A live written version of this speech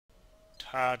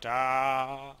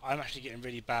Ta-da! I'm actually getting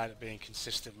really bad at being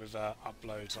consistent with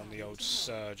uploads on the old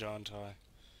Surge, aren't I?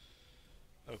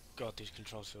 Oh god, these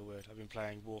controls feel weird. I've been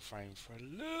playing Warframe for a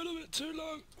little bit too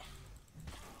long.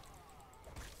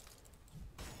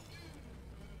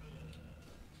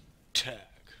 Tag.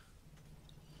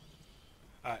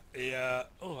 Alright,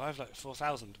 oh, I have like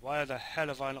 4,000. Why the hell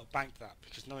have I not banked that?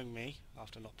 Because knowing me,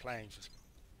 after not playing for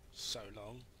so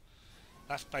long,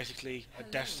 that's basically a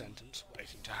death sentence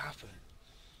waiting to happen.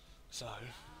 So,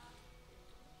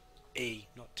 E,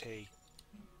 not T.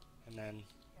 And then,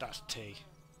 that's T.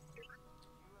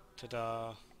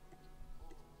 Ta-da!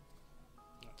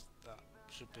 That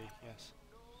should be, yes.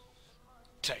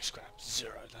 Tech scrap,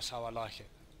 0. That's how I like it.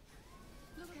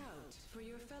 Look out for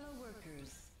your fellow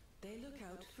workers. They look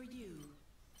out for you.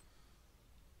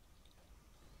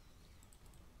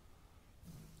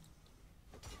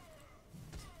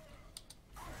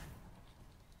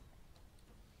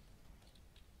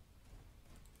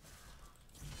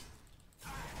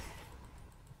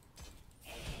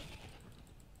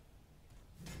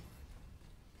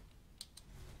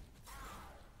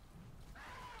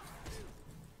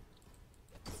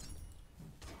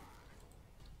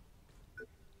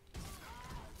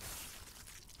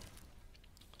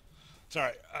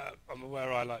 Sorry, I'm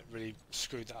aware I like really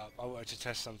screwed that up. I wanted to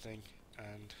test something,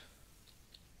 and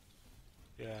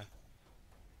yeah,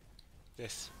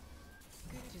 this.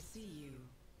 Good to see you.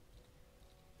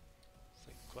 It's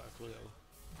like quite a cool little.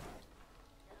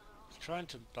 It's trying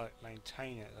to like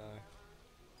maintain it though,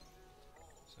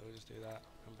 so we'll just do that.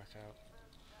 Come back out.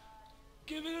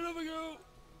 Give it another go.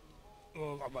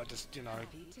 Or I might just, you know,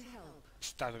 Happy to help.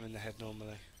 stab him in the head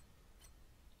normally.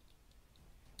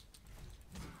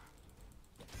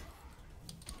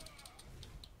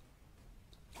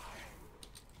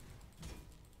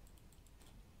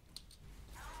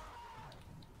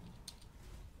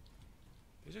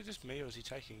 Is it just me, or is he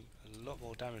taking a lot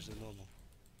more damage than normal?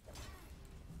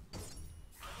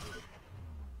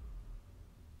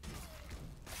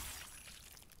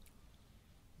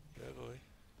 Yeah, boy.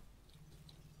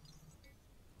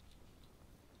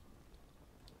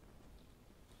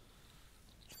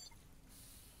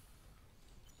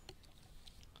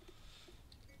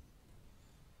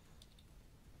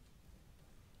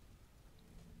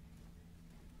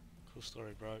 Cool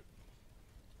story, bro.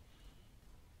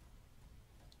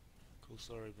 Cool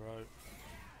story, bro.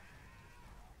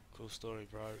 Cool story,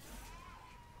 bro.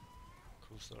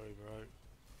 Cool story, bro.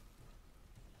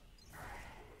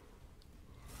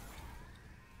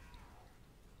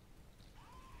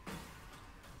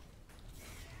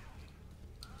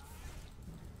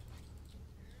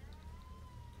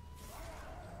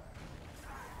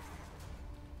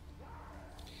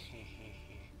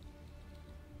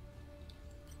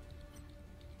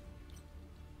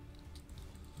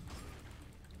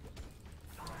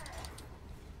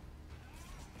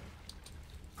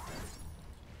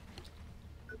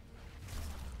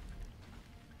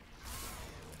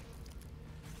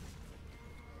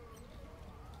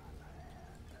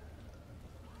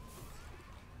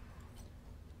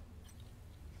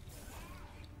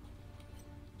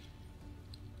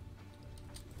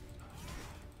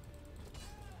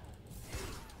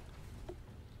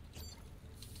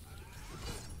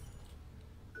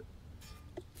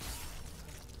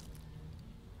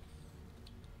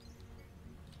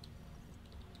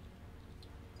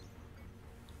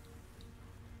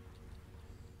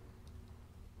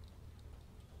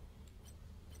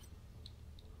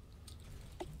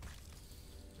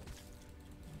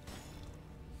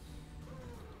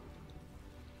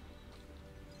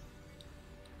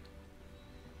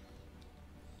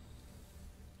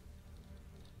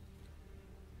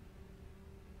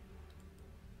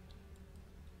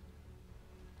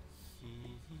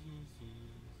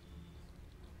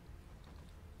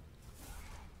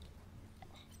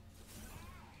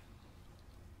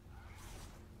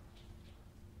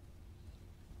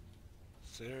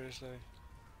 Seriously?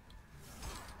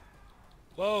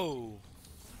 Whoa!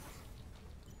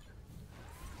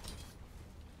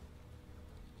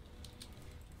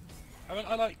 Haven't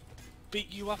I like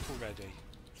beat you up already?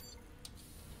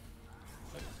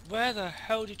 Like, where the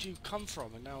hell did you come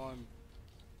from? And now I'm...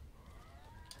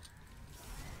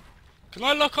 Can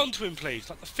I lock onto him please?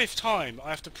 Like the 5th time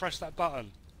I have to press that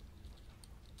button.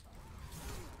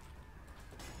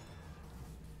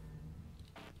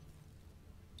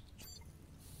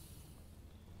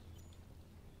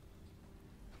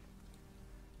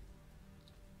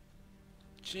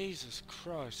 Jesus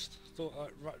Christ. Thought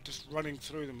just running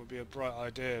through them would be a bright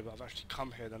idea, but I've actually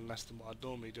come here done less than what I'd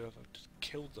normally do if I'd just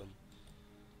killed them.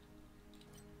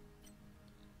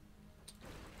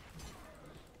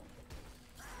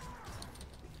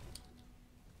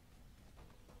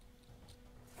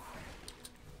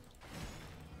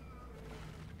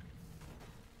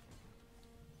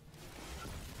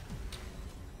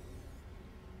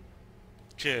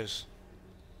 Cheers.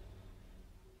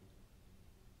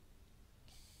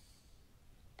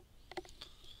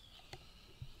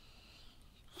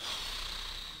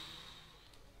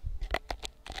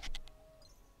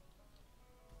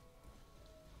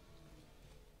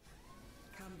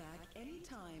 Come back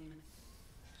anytime.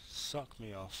 Suck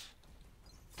me off.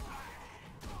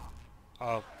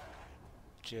 Oh,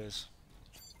 cheers.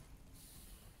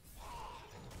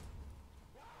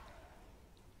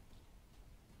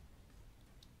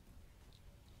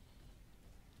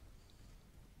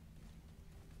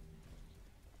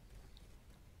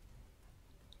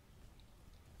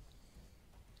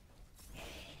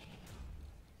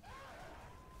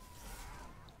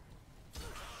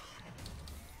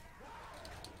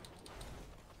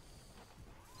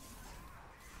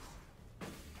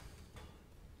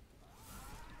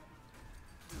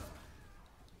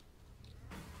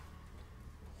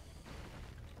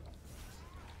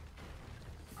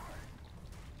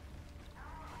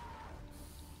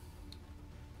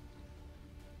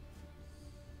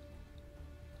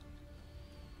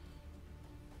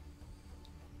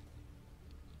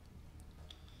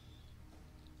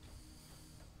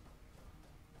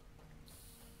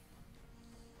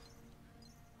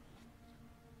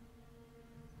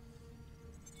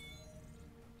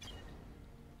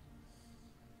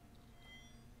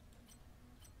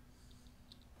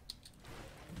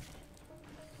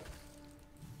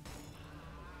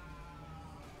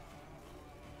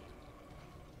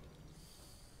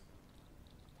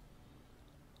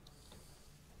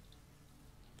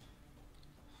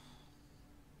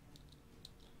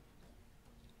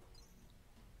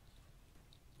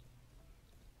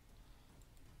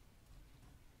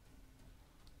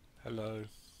 Hello.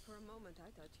 For a moment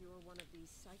I thought you were one of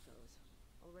these psychos.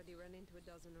 Already run into a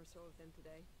dozen or so of them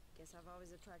today. Guess I've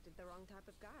always attracted the wrong type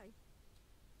of guy.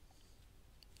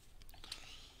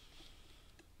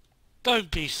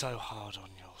 Don't be so hard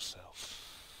on yourself.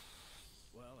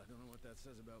 Well, I don't know what that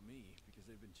says about me, because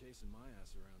they've been chasing my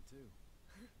ass around too.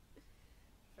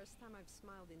 First time I've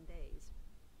smiled in days.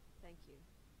 Thank you.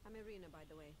 I'm Irina, by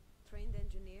the way. Trained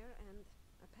engineer and,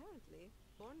 apparently,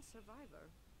 born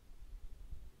survivor.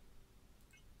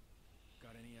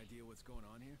 Got any idea what's going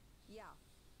on here? Yeah.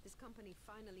 This company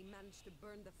finally managed to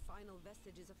burn the final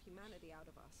vestiges of humanity out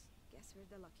of us. Guess we're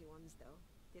the lucky ones, though.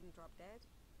 Didn't drop dead.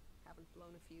 Haven't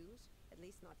blown a fuse. At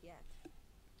least not yet.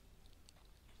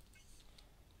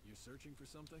 You're searching for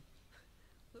something?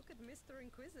 Look at Mr.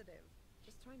 Inquisitive.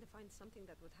 Just trying to find something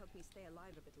that would help me stay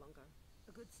alive a bit longer.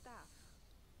 A good staff.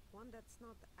 One that's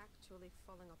not actually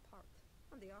falling apart.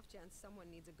 On the off chance someone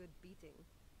needs a good beating.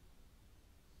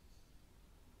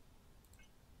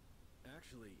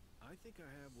 Actually, I think I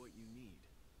have what you need.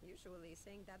 Usually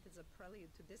saying that is a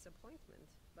prelude to disappointment.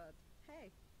 But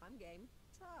hey, I'm game.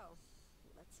 So,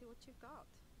 let's see what you've got.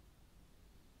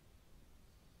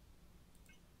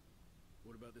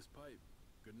 What about this pipe?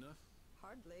 Good enough?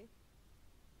 Hardly.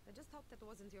 I just hope that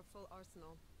wasn't your full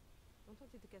arsenal. Don't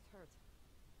want you to get hurt.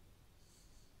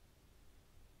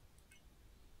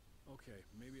 Okay,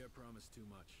 maybe I promised too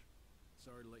much.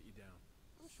 Sorry to let you down.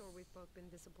 I'm sure we've both been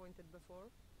disappointed before.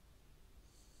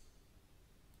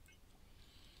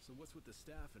 So what's with the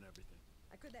staff and everything?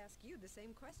 I could ask you the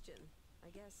same question. I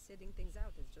guess sitting things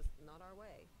out is just not our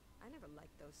way. I never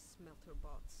liked those smelter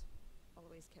bots.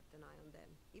 Always kept an eye on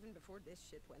them, even before this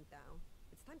shit went down.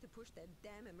 It's time to push that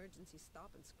damn emergency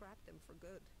stop and scrap them for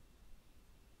good.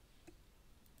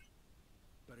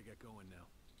 Better get going now.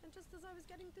 And just as I was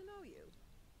getting to know you.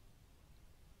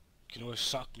 You can always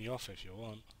suck me off if you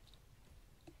want.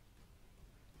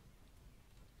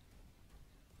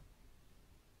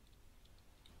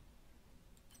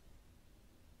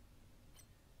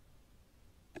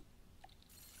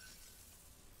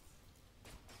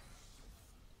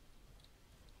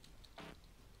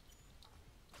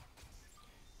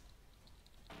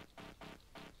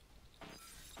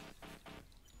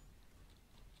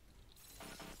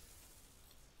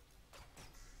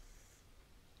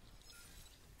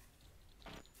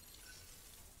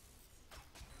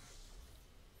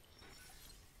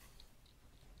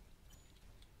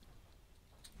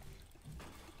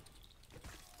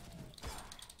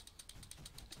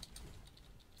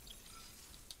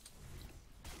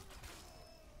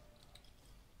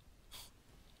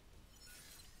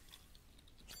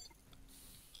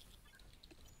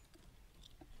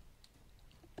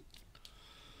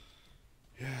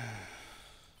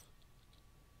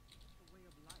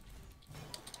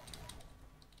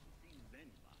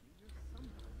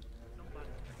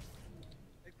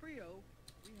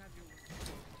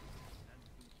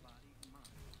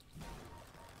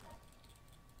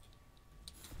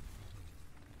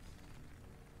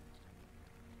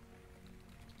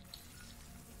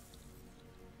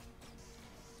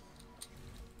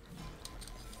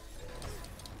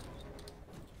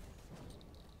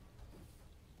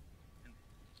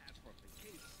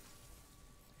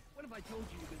 told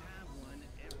you you could have one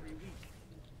every week?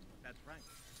 That's right.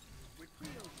 With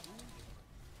Creo's room,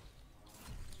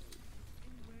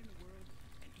 anywhere in the world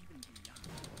and even beyond.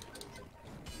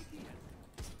 GPS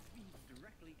feeds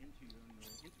directly into your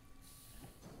neural interface.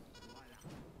 And voila.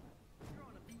 You're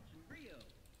on a beach in Rio.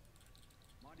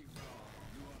 Mardi Gras,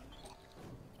 New Orleans.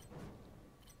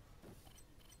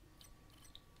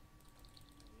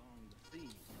 Along the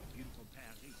sea, beautiful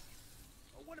Paris.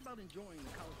 Or what about enjoying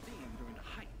the Colosseum during the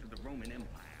height of the Roman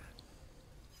Empire?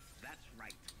 That's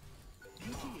right.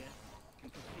 DTS can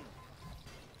fulfill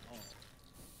all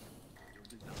your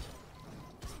desires.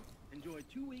 Enjoy a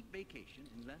 2-week vacation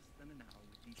in less than an hour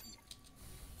with DTS.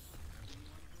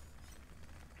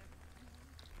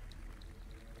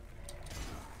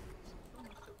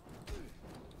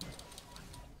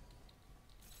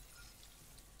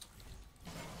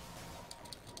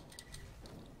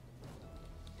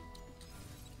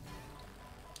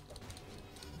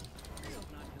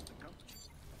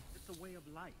 Way of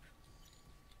life.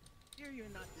 Here you're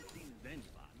not just seen as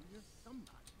anybody, you're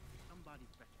somebody. Somebody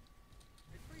special.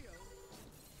 At Rio.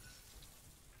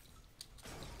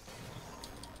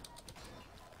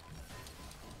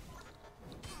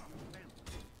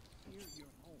 Family. Here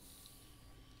you're home.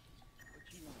 But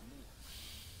you want more.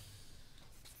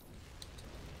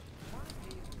 Why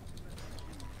pay for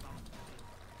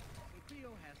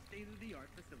Rio has state-of-the-art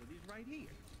facilities right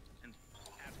here. And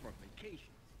as for vacations,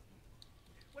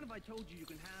 what if I told you you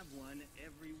can have one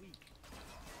every week?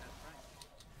 That's right.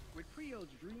 With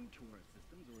Creo's Dream Tour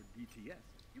Systems, or DTS,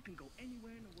 you can go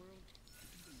anywhere in the world,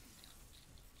 even beyond.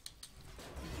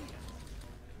 DTS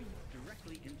feeds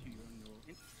directly into your neural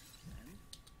interface, and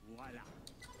voila.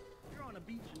 You're on a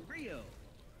beach in Rio,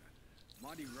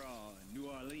 Mardi Gras, New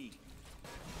Orleans.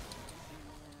 Something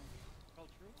more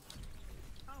cultural?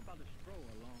 How about a stroll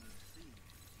along the sea,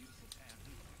 beautiful Paris?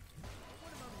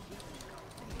 What about enjoying the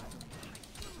Colosseum?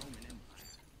 Roman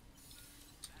Empire.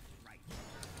 That's right.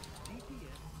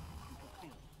 DTS can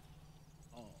fulfill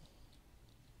all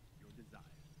your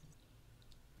desires.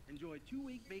 Enjoy a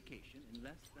 2-week vacation in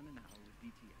less than an hour with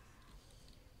DTS.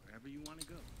 Wherever you want to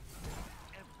go.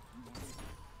 Wherever you want to go.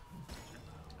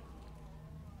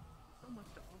 So much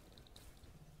to offer.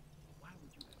 Why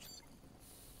would you ever come?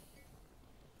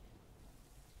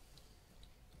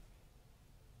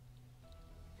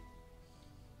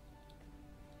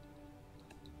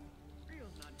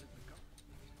 Rio's not just a couple.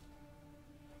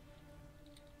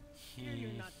 Here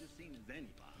you're not just seen as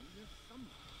anybody, you're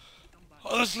somebody.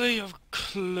 Honestly, I'm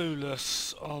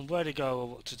clueless on where to go or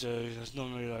what to do. There's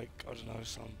normally like, I don't know,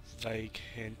 some vague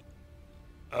hint.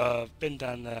 I've been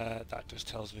down there, that just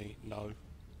tells me no.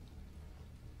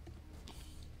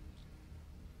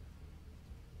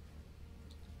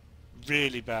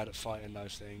 Really bad at fighting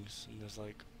those things, and there's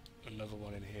like another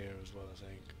one in here as well, I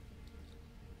think.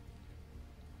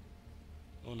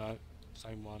 Oh no,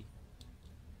 same one.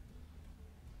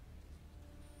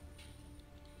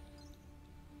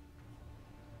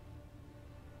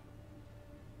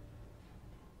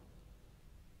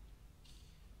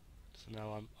 So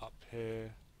now I'm up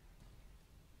here.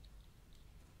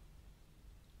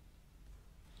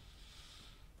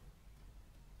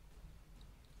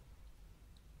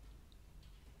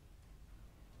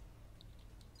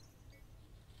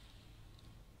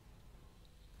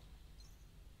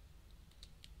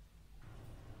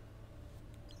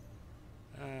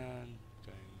 And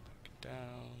going back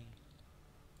down.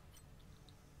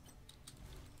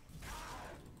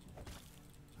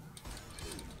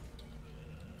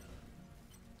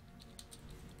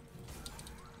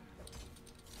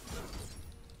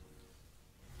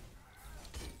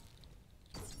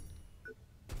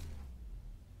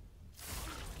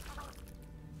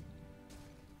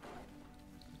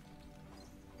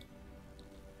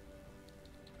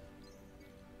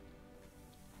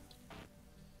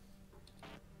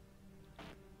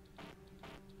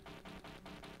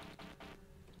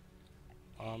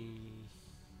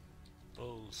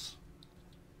 Bulls.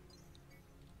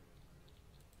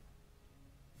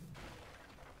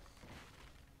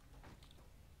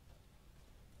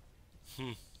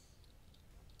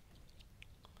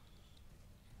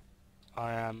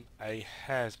 I am a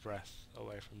hair's breadth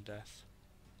away from death.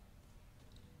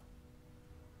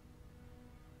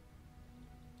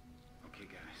 Okay,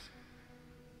 guys.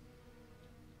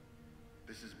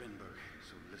 This is Benberg,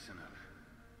 so listen up.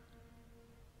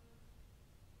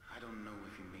 I don't know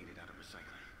if you made it out of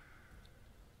recycling.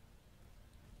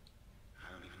 I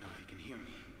don't even know if you can hear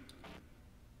me.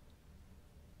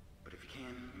 But if you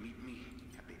can, meet me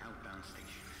at the outbound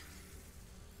station.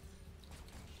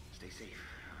 Stay safe.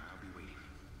 I'll be waiting.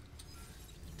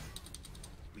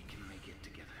 We can make it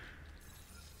together.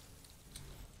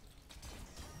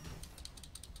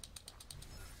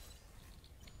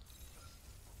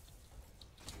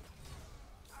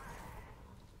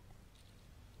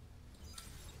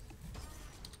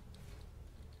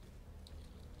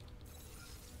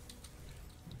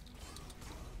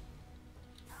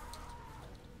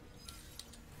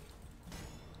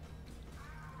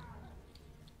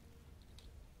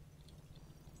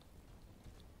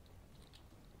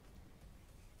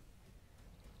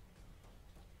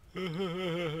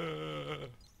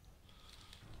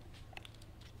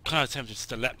 Kind of tempted just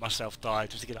to let myself die,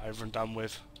 just to get it over and done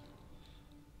with.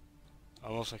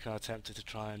 I'm also kind of tempted to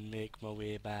try and make my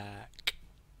way back.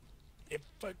 If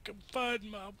I can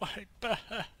find my way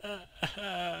back.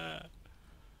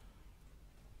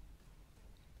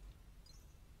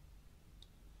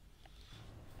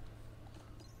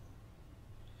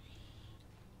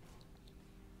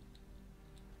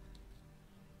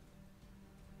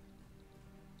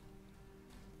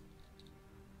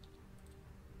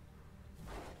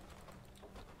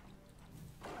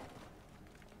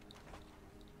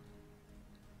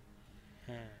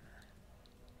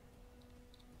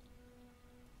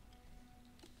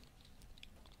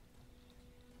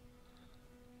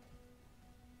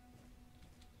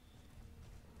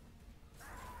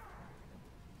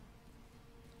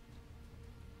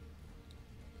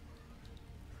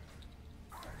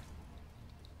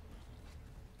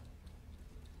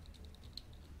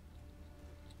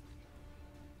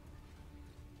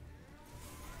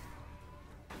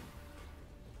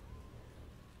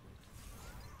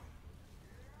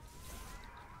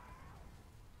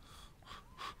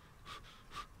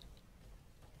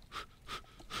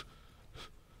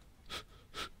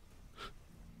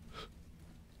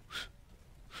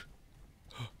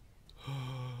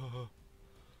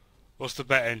 What's the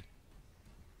betting?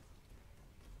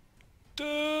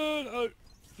 Oh,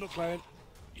 not playing.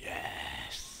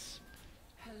 Yes.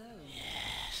 Hello.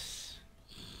 Yes.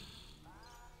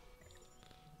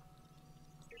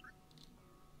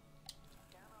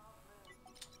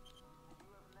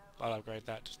 I'll upgrade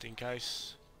that just in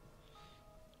case.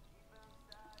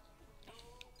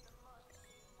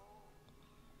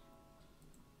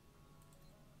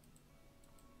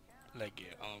 Leg gear,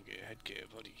 arm gear, head gear,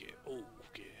 body gear, all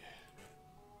gear.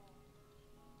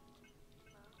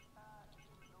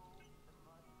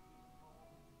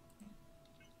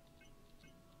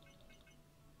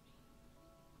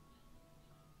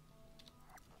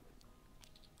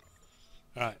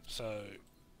 Right, so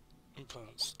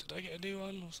implants. Did I get a new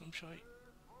one or some shite?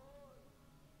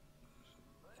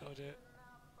 No idea.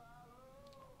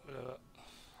 Whatever.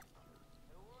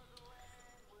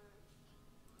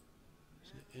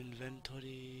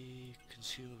 Inventory,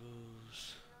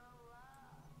 consumables.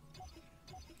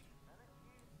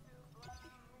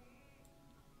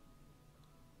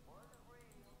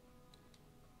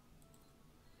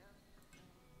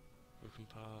 Broken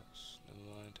parts,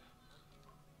 never mind.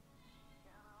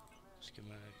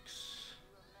 Schematics.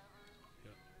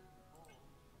 Yep.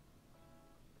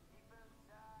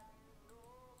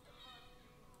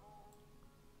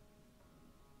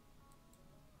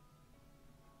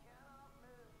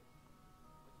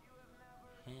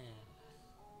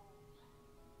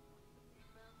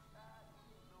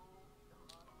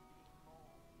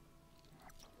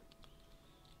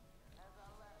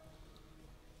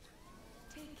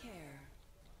 Take care.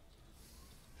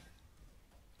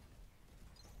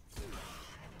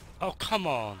 Oh, come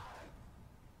on!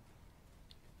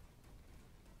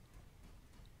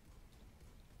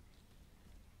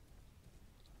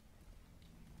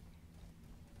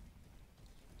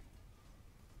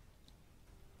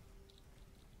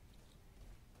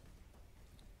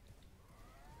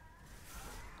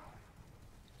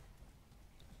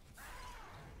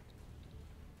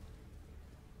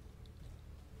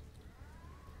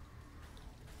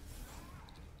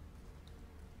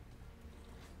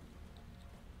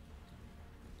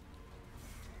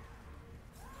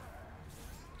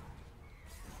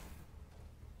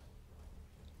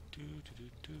 Do do do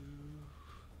do.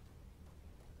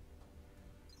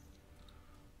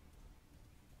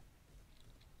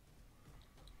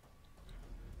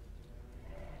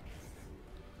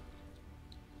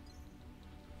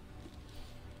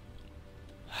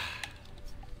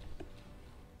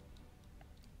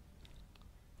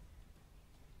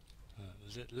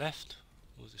 Was it left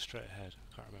or was it straight ahead?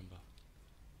 I can't remember.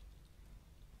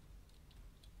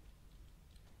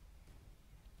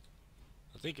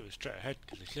 I think it was straight ahead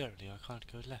because clearly I can't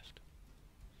go left.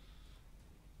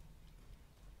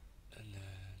 And then...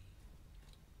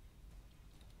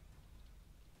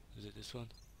 is it this one?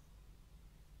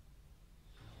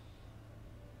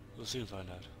 We'll soon find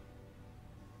out.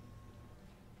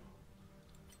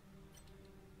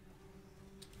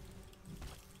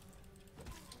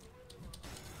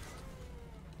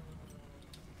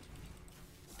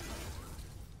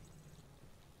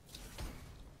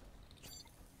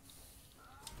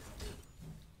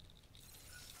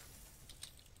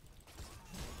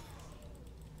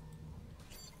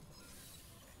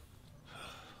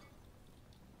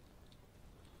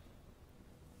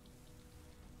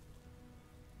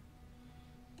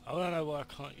 I want to know why I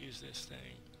can't use this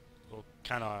thing. Or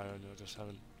can I, or just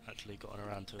haven't actually gotten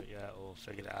around to it yet, or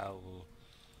figured it out, or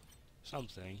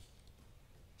something.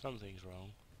 Something's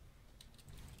wrong.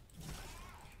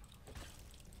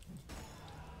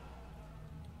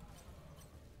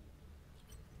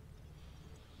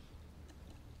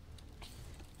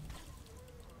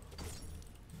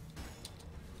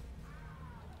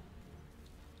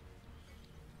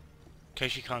 In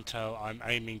case you can't tell, I'm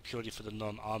aiming purely for the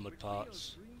non-armored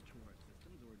parts,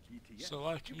 so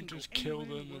I can just kill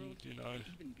them and, you know,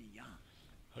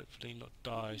 hopefully not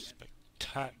die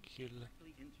spectacular.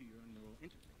 Into your neural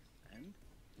interface, and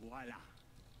voila,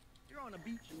 you're on a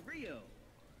beach in Rio,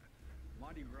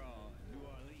 Mardi Gras, New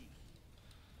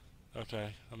Orleans.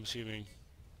 Okay, I'm assuming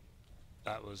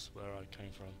that was where I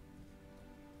came from.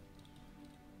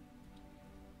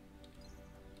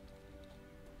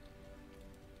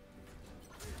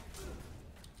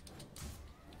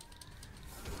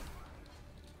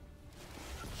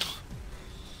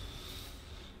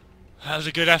 That was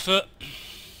a good effort.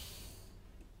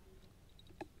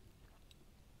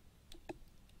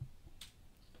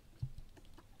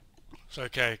 It's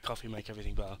okay, coffee make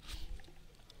everything better.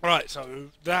 Right, so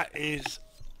that is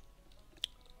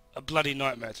a bloody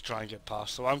nightmare to try and get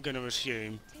past, so I'm going to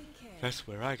assume that's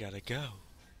where I gotta go.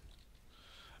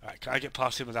 Alright, can I get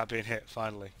past him without being hit,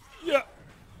 finally? Yeah,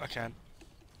 I can.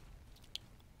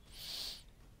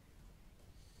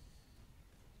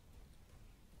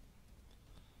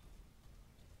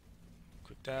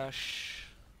 Quick dash.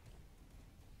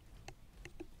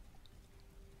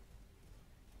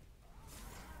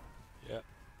 Yep.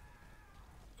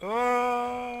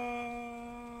 Oh!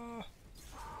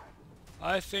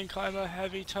 I think I'm a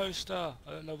heavy toaster.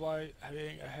 I don't know why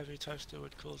having a heavy toaster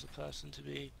would cause a person to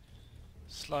be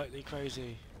slightly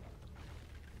crazy.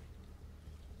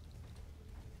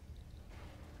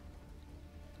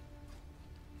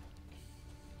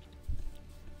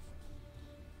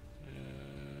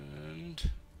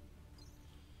 And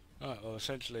alright, well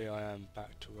essentially I am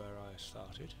back to where I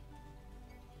started.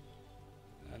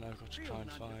 And I've got to try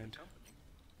and find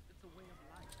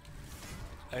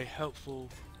a helpful,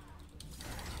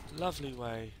 lovely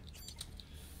way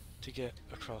to get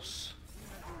across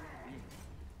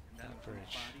that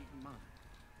bridge.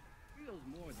 Rio's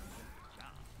more than just a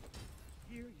job.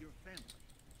 Here, your family.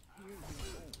 Here, your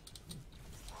home.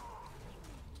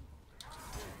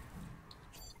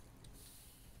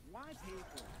 Why pay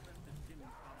for expensive gym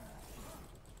and spa memberships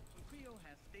when Creo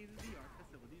has state-of-the-art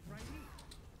facilities right here?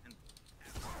 And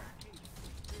after vacation.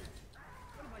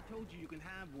 What if I told you you can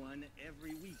have one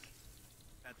every week?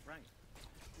 That's right.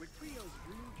 With Creo's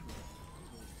Dream Tour,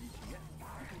 DTS,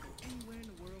 you can go anywhere in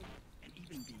the world and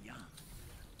even beyond.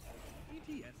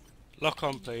 DTS. Lock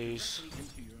on, please.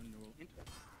 Into your neural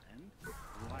interface, and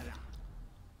voila.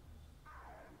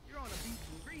 You're on a beach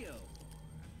in Rio,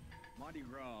 Mardi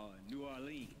Gras, New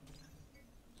Orleans.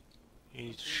 You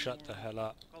need to shut the hell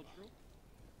up. Cultural?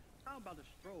 How about a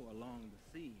stroll along the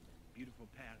sea in beautiful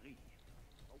Paris?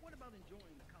 Or what about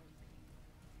enjoying the Colosseum?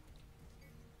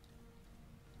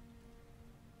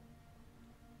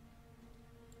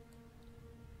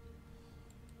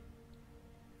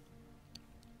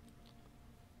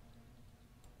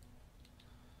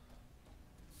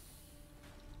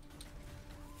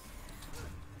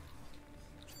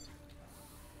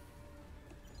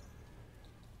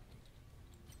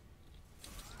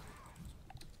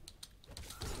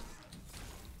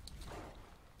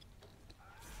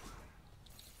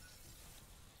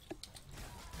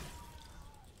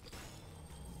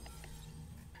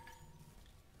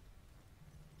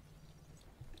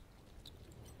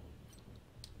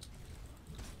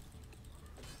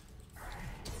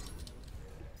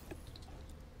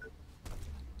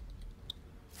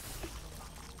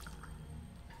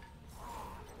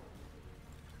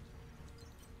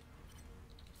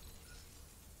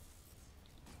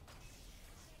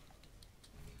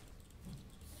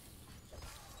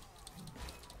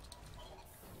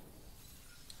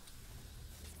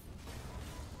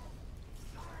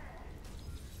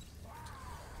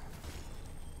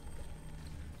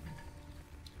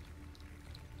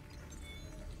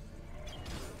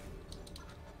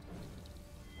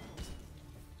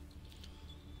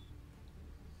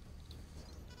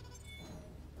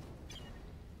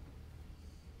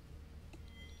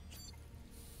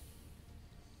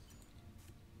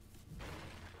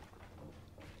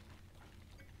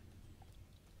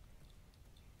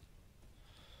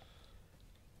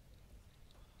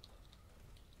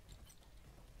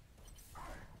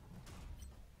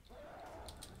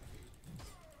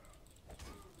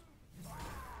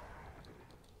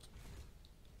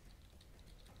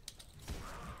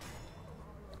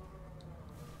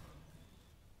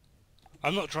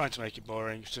 I'm not trying to make it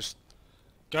boring, it's just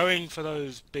going for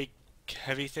those big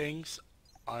heavy things.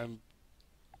 I'm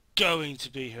going to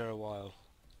be here a while.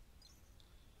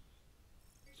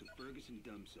 So Ferguson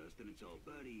dumps us, then it's all,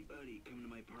 buddy, come to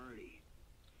my party.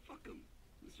 Fuck him.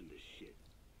 Listen to this shit.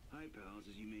 Hi, pals.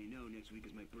 As you may know, next week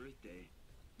is my birthday.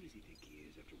 Who does he think he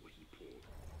is after what he pulled?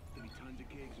 There'll be tons of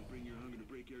cakes and bring your hunger to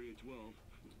break Area 12.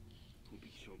 Hope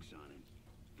he chokes on it.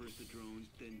 First the drones,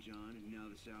 then John, and now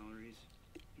the salaries.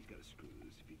 He's got to screw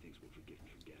loose if he thinks we'll forget and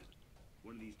forget.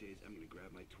 One of these days, I'm gonna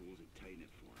grab my tools and tighten it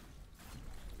for him.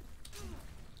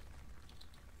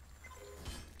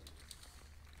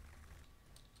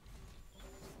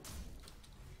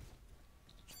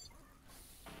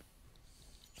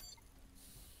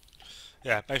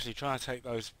 Yeah, basically trying to take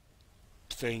those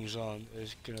things on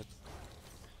is gonna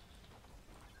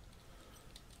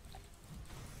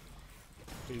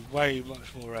be way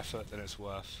much more effort than it's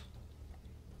worth.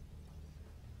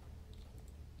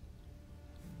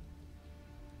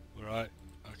 Right,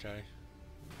 okay.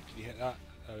 Can you hit that?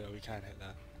 Oh yeah, we can hit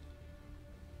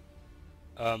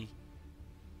that.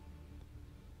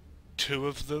 Two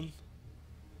of them.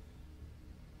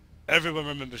 Everyone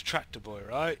remembers Tractor Boy,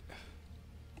 right?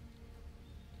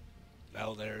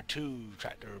 Well, there are two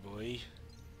Tractor Boy.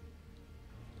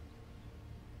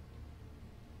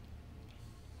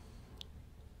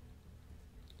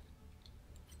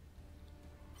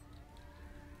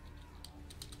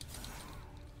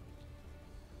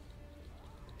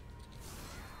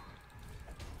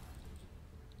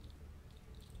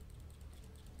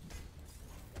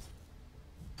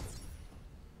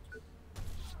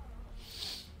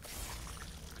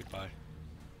 Goodbye.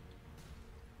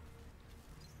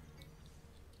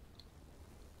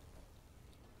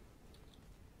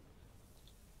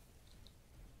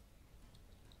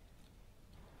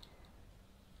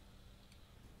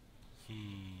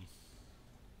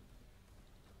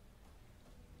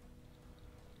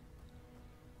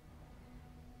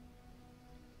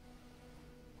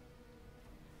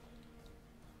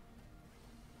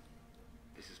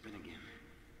 This has been again.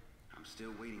 I'm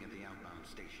still waiting at the outbound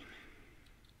station.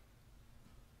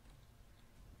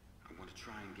 I want to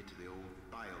try and get to the old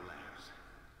biolabs.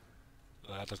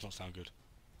 That does not sound good.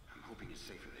 I'm hoping it's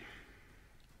safer there.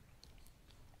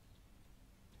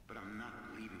 But I'm not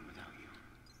leaving without you.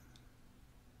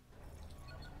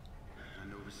 I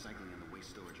know recycling and the waste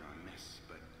storage are a mess,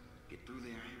 but get through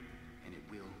there and it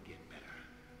will get better.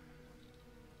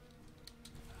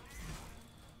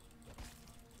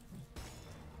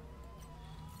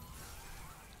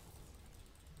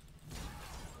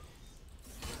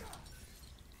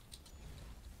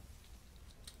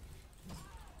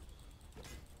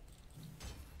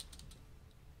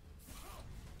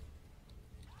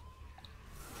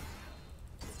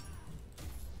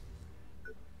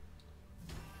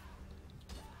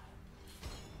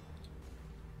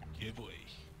 Yeah, boy.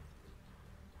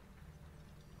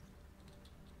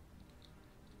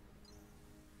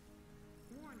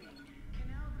 Warning.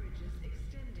 Canal bridges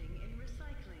extending in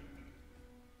recycling.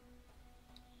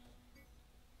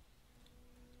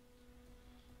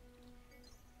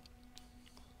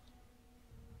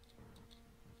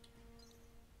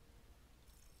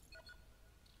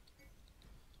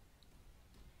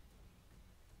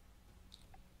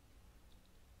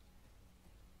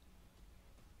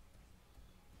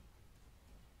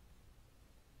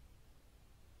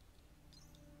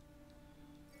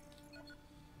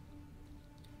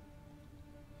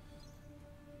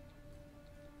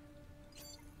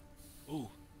 Ooh.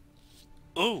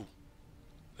 Ooh!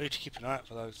 I need to keep an eye out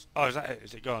for those. Oh, is that it?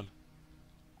 Is it gone?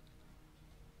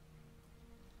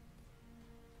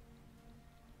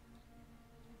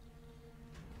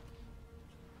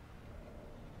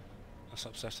 That's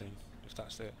upsetting, if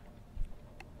that's it.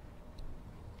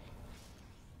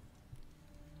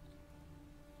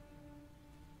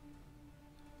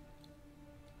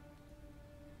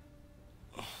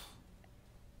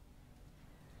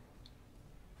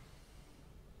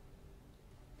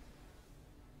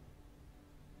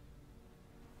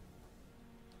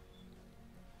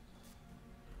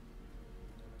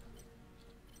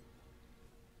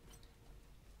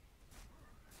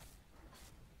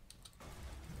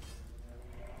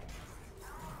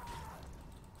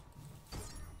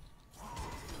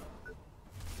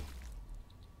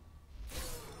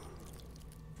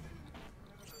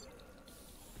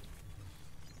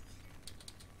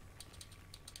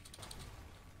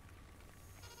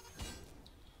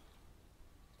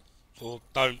 Or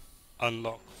don't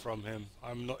unlock from him.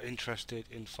 I'm not interested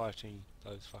in fighting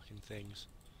those fucking things.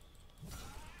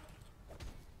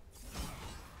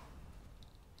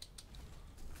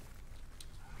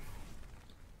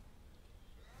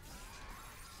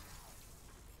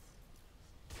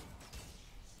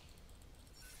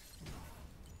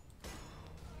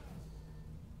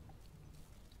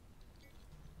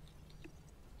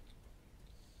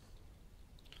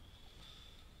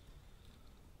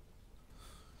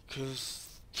 Because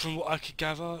from what I could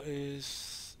gather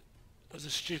is it was a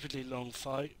stupidly long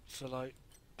fight for like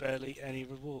barely any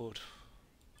reward.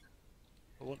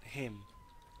 I want him.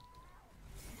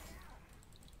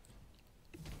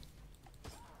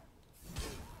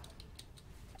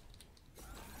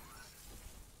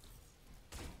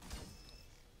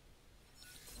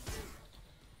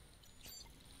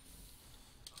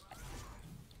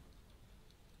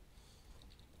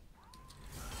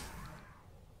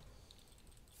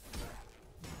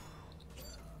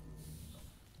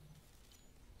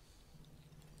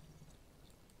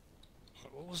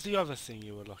 What was the other thing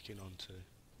you were locking onto?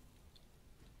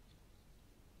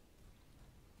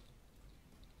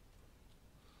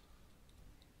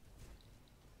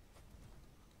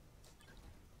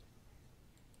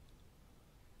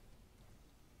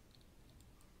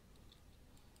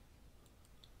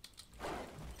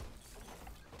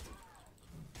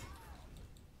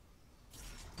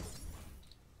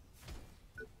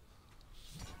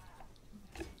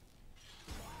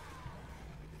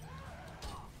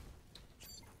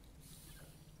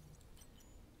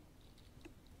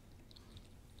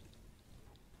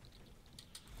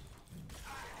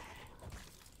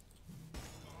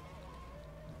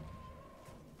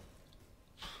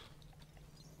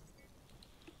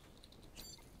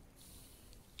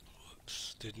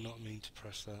 Whoops, did not mean to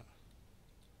press that.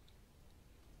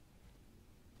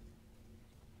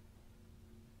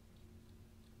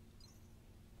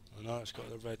 I know it's got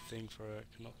the red thing for it,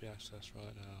 cannot be accessed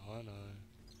right now, I know.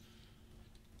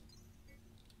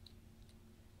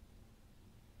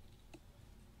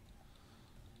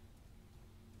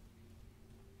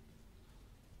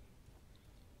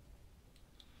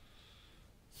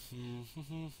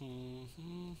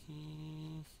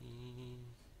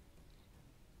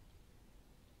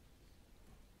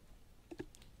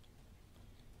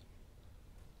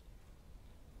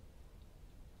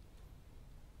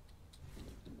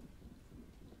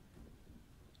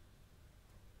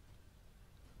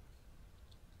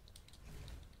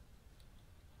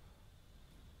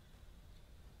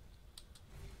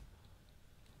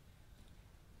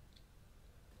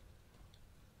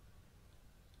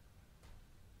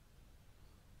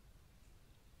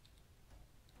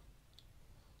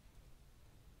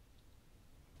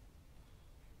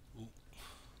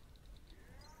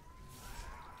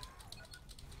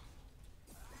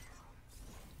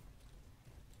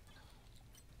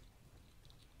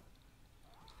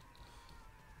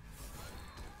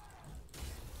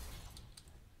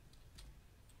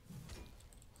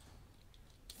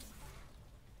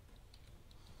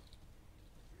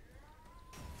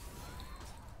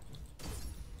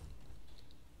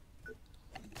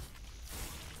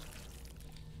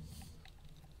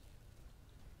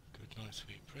 Good night,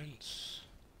 sweet prince.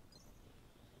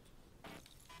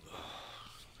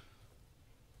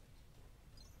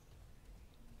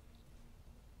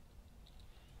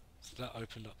 So that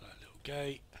opened up that little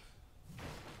gate.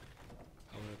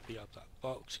 I want to beat up that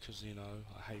box because, you know,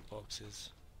 I hate boxes.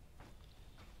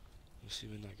 I'm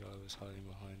assuming that guy was hiding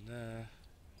behind there.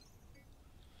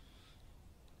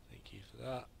 Thank you for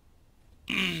that.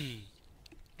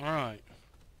 Alright.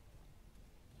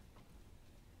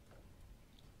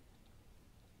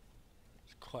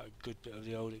 It's quite a good bit of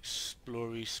the old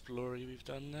explory we've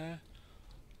done there.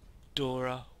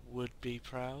 Dora would be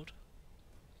proud.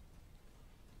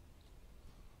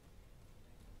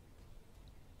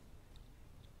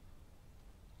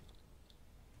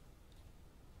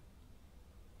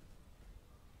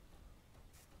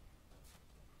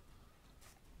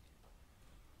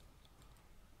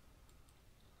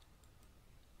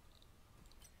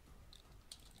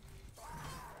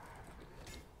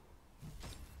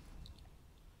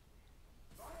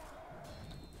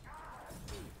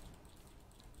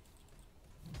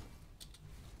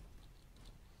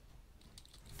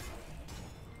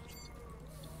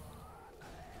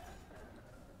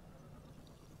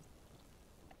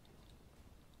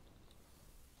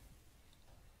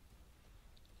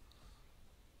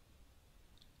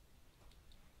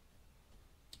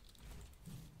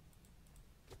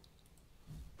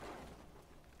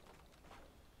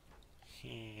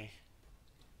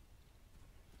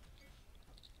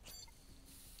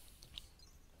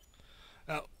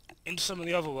 Now, in some of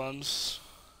the other ones,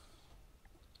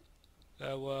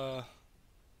 there were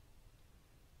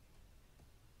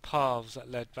paths that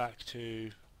led back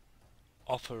to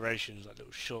operations, like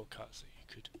little shortcuts that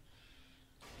you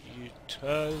could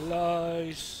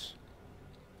utilize.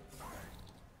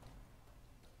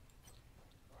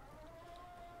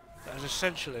 That is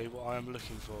essentially what I am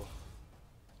looking for.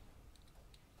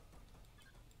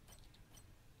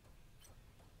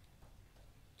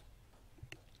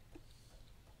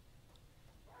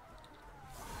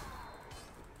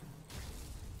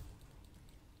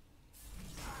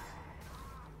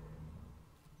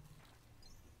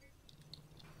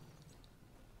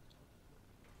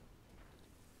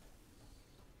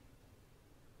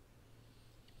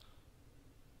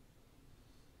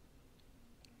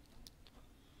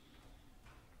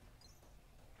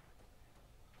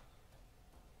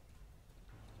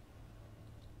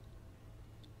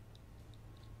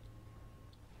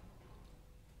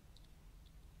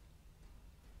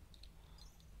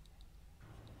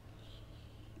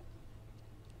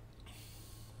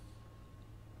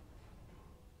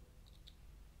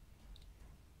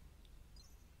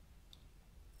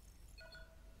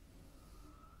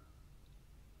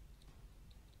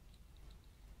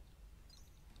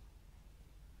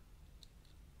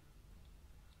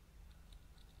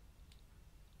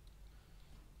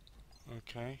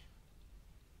 Okay.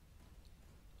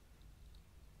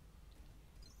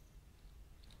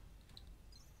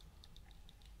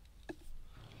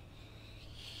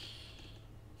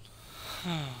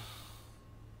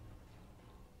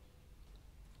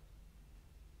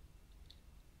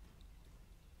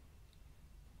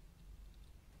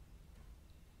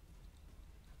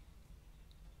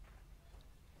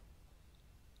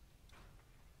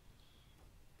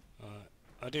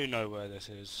 I do know where this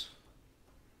is,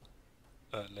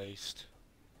 at least.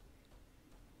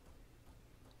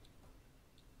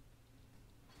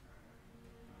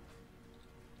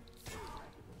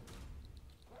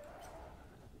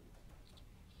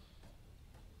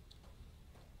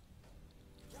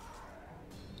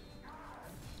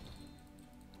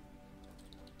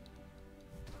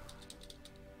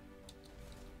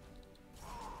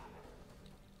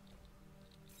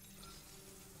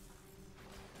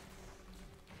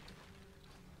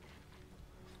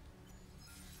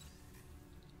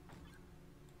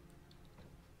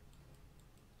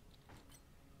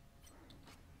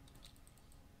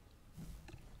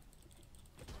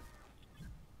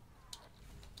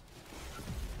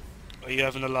 Are you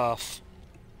having a laugh?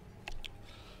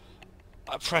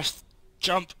 I pressed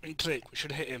jump and click, which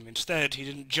should hit him. Instead, he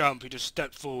didn't jump, he just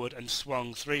stepped forward and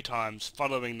swung 3 times,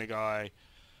 following the guy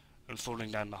and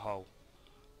falling down the hole.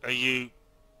 Are you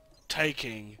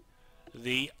taking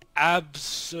the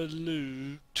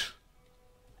absolute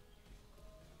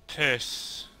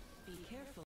piss